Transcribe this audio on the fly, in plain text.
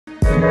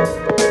Well,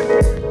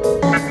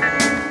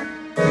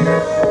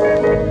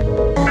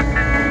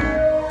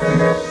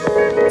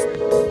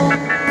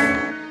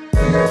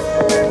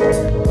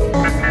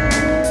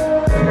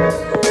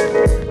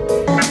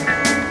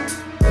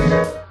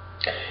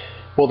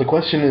 the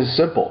question is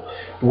simple.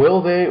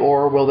 Will they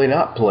or will they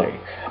not play?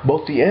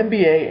 Both the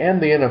NBA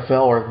and the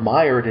NFL are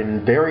mired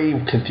in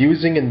very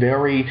confusing and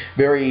very,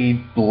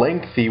 very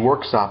lengthy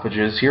work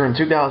stoppages here in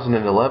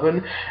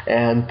 2011,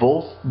 and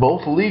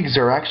both leagues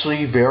are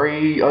actually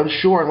very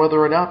unsure on whether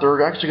or not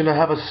they're actually going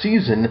to have a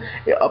season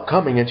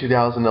upcoming in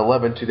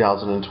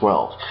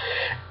 2011-2012.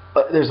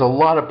 There's a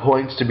lot of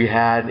points to be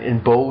had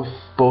in both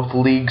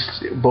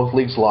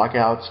leagues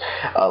lockouts.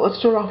 Let's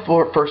start off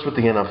first with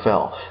the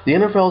NFL. The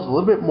NFL is a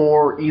little bit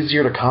more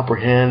easier to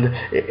comprehend.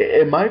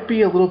 It might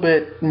be a little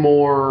bit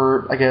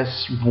more, I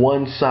guess,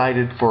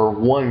 one-sided for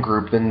one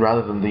group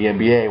rather than the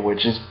NBA,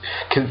 which is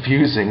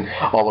confusing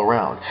all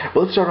around.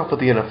 But let's start off with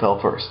the NFL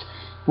first.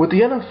 With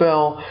the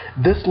NFL,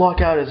 this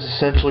lockout is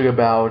essentially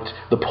about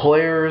the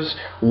players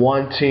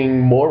wanting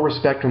more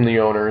respect from the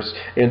owners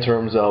in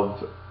terms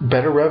of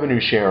better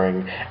revenue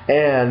sharing,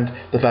 and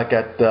the fact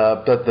that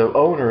the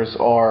owners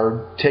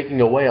are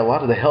taking away a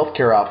lot of the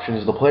healthcare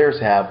options the players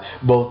have,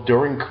 both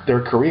during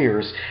their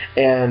careers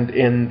and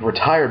in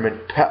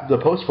retirement, the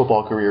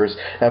post-football careers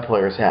that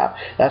players have.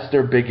 That's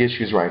their big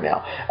issues right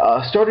now.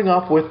 Starting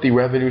off with the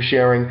revenue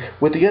sharing,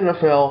 with the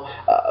NFL,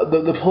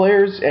 the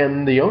players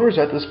and the owners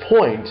at this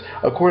point,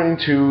 according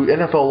to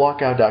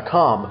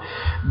NFLLockout.com,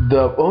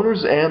 the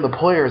owners and the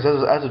players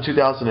as of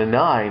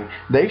 2009,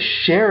 they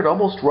shared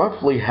almost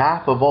roughly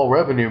half of all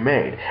revenue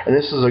made, and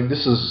this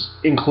is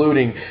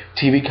including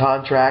TV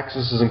contracts,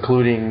 this is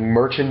including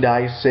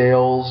merchandise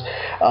sales,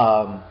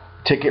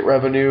 ticket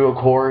revenue, of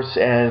course,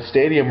 and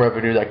stadium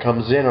revenue that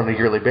comes in on a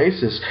yearly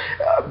basis.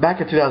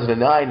 Back in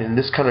 2009, and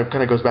this kind of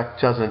goes back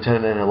to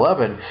 2010 and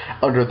 11,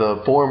 under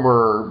the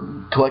former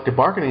collective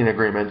bargaining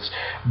agreements,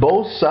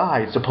 both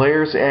sides, the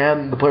players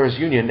and the players'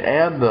 union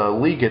and the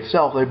league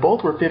itself, they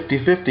both were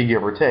 50-50,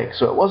 give or take.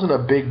 So it wasn't a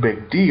big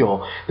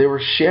deal. They were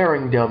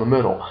sharing down the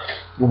middle.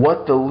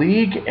 What the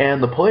league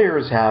and the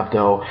players have,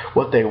 though,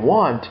 what they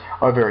want,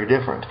 are very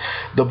different.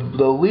 The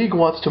league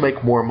wants to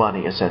make more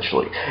money,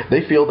 essentially.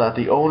 They feel that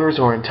the owners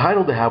are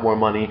entitled to have more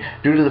money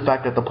due to the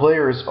fact that the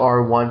players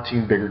are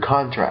wanting bigger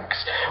contracts.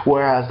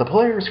 Whereas the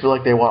players feel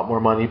like they want more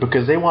money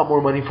because they want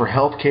more money for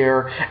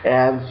healthcare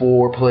and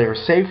for player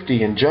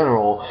safety in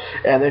general,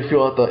 and they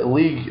feel that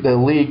the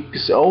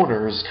league's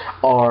owners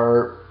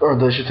are, or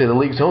I should say the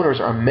league's owners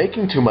are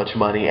making too much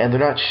money, and they're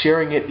not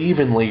sharing it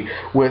evenly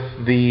with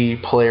the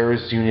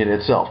players' union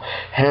itself.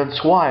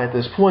 Hence why, at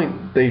this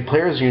point, the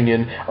players'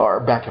 union, or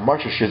back in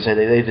March I should say,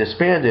 they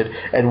disbanded,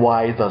 and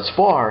why thus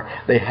far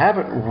they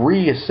haven't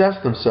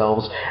reassessed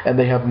themselves, and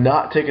they have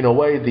not taken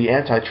away the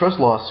antitrust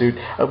lawsuit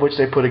of which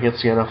they put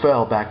against the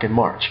NFL back in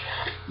March.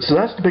 So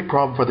that's the big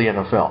problem for the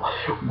NFL.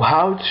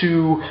 How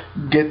to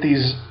get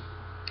these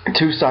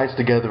two sides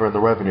together in the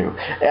revenue,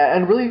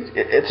 and really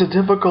it's a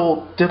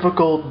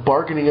difficult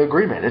bargaining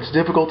agreement. It's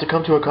difficult to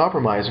come to a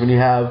compromise when you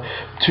have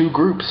two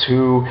groups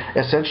who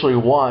essentially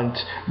want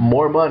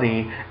more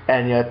money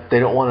and yet they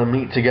don't want to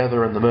meet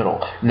together in the middle.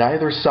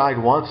 Neither side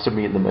wants to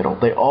meet in the middle.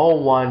 They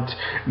all want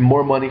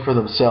more money for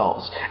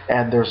themselves,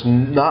 and there's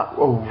not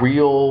a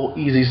real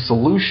easy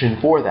solution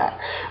for that.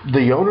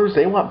 The owners,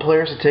 they want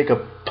players to take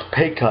a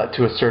pay cut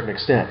to a certain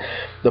extent.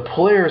 The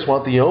players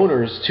want the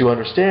owners to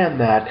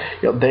understand that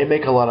they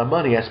make a lot of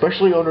money,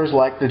 especially owners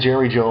like the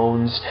Jerry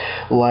Jones,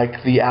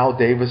 like the Al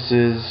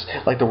Davises,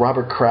 like the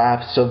Robert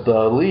Krafts of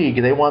the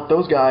league. They want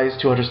those guys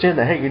to understand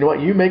that, hey, you know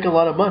what, you make a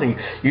lot of money.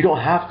 You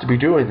don't have to be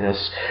doing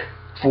this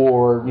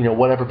for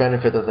whatever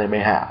benefit that they may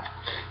have.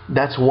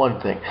 That's one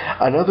thing.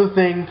 Another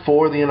thing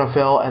for the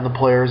NFL and the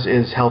players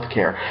is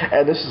healthcare,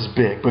 and this is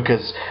big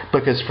because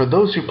for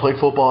those who play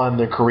football in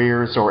their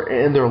careers or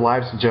in their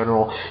lives in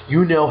general,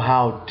 you know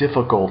how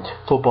difficult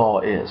football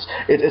is.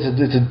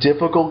 It's a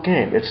difficult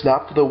game. It's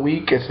not for the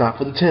weak. It's not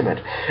for the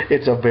timid.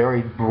 It's a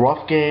very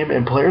rough game,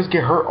 and players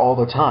get hurt all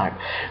the time.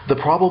 The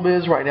problem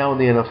is right now in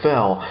the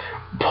NFL,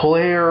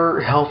 player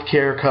health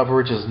care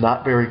coverage is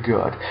not very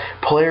good.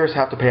 Players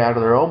have to pay out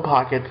of their own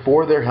pocket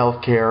for their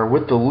health care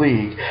with the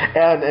league,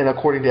 and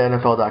according to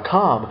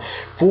NFL.com,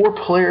 for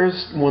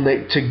players,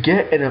 to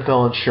get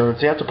NFL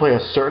insurance, they have to play a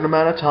certain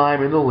amount of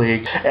time in the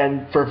league,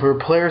 and for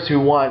players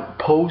who want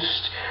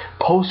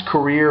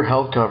post-career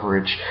health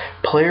coverage,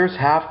 players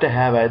have to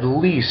have at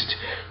least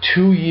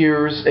 2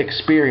 years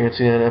experience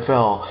in the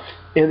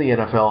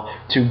NFL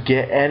to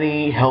get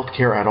any health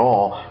care at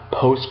all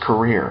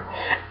post-career.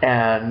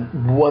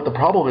 And what the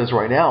problem is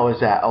right now is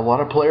that a lot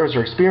of players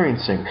are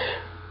experiencing,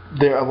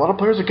 a lot of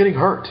players are getting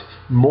hurt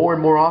more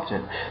and more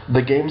often.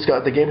 The game has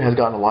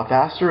gotten a lot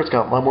faster. It's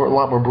gotten a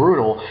lot more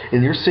brutal,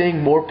 and you're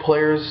seeing more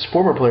players,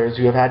 former players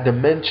who have had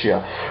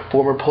dementia,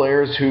 former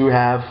players who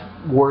have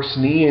worse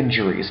knee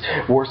injuries,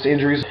 worse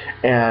injuries,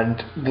 and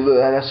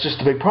that's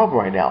just a big problem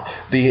right now.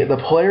 The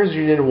players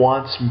union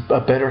wants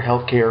a better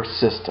healthcare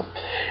system,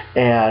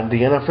 and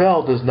the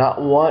NFL does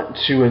not want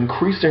to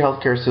increase their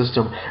healthcare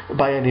system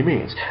by any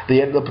means.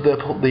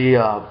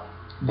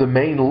 The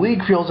main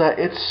league feels that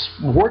it's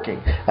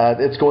working.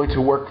 It's going to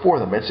work for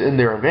them. It's in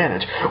their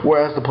advantage.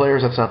 Whereas the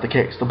players, that's not the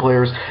case. The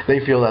players, they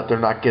feel that they're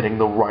not getting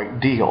the right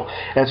deal.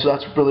 And so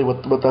that's really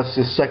what that's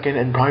the second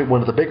and probably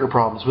one of the bigger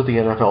problems with the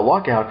NFL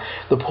lockout.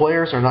 The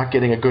players are not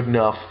getting a good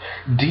enough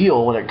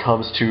deal when it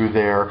comes to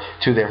their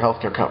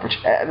healthcare coverage.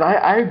 And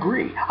I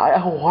agree. I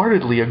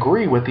wholeheartedly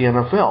agree with the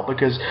NFL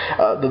because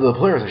the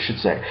players, I should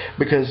say,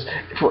 because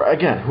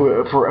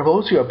for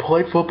those who have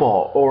played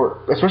football,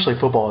 or especially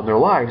football in their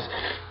lives,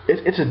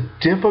 it's a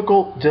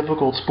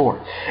difficult sport,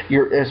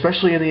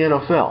 especially in the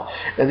NFL.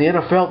 In the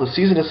NFL, the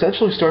season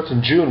essentially starts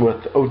in June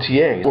with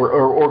OTAs, or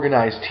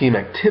organized team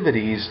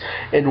activities,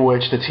 in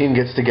which the team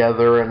gets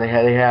together and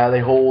they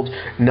hold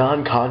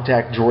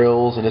non-contact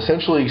drills and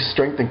essentially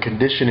strength and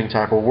conditioning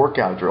type of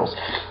workout drills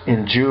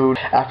in June.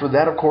 After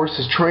that, of course,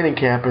 is training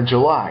camp in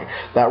July.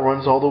 That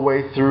runs all the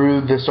way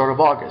through the start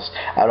of August.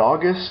 At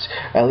August,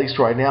 at least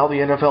right now, the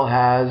NFL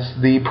has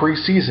the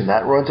preseason.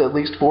 That runs at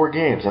least 4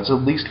 games. That's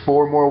at least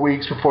 4 more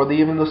weeks before they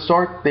even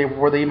start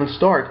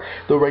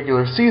the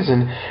regular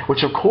season,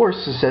 which of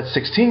course is at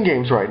 16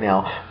 games right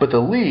now, but the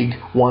league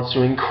wants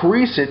to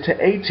increase it to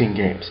 18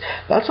 games.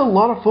 That's a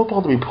lot of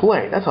football to be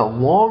played. That's a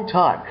long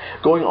time,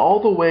 going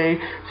all the way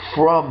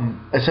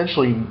from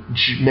essentially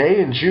May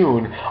and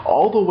June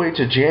all the way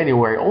to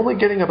January, only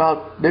getting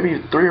about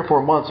maybe 3 or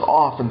 4 months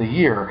off in the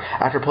year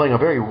after playing a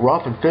very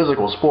rough and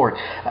physical sport.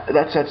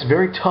 That's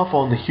very tough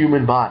on the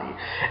human body.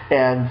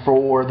 And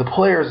for the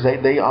players,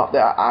 if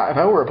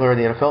I were a player in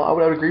the NFL, I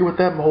would agree with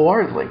them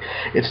wholeheartedly.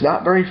 It's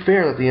not very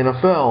fair that the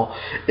NFL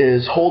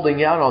is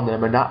holding out on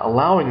them and not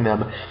allowing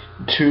them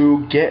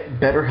to get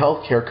better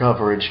health care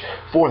coverage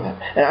for them.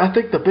 And I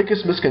think the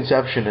biggest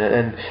misconception,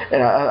 and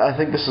I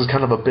think this is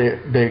kind of a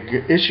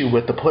big issue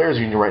with the players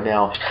union right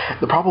now,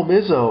 the problem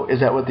is, though, is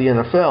that with the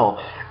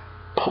NFL,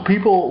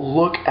 people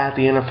look at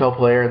the NFL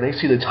player and they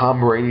see the Tom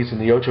Bradys and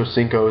the Ocho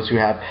Cincos who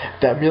have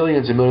that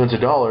millions and millions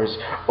of dollars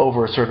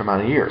over a certain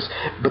amount of years.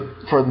 But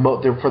for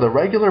the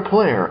regular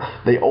player,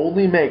 they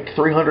only make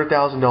 $300,000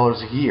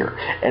 a year.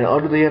 And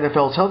under the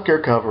NFL's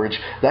healthcare coverage,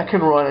 that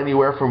can run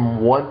anywhere from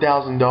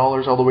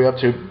 $1,000 all the way up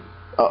to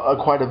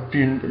quite a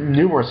few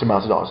numerous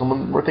amounts of dollars.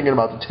 We're thinking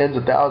about the tens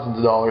of thousands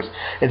of dollars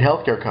in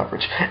healthcare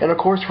coverage. And of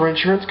course, for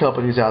insurance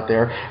companies out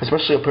there,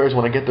 especially if players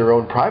want to get their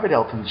own private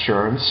health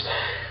insurance,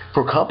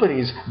 for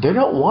companies, they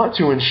don't want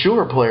to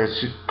insure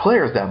players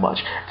that much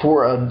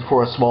for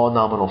a small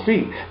nominal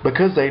fee,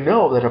 because they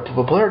know that if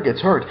a player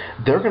gets hurt,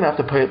 they're going to have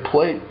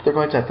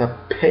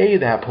to pay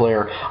that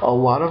player a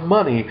lot of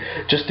money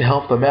just to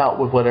help them out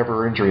with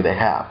whatever injury they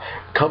have.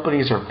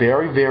 Companies are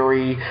very,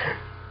 very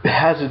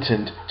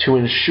hesitant to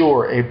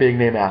insure a big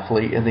name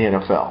athlete in the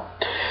NFL.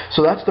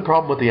 So that's the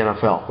problem with the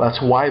NFL.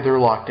 That's why they're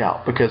locked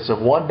out, because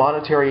of one,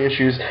 monetary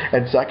issues,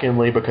 and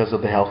secondly, because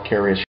of the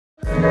healthcare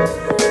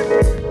issue.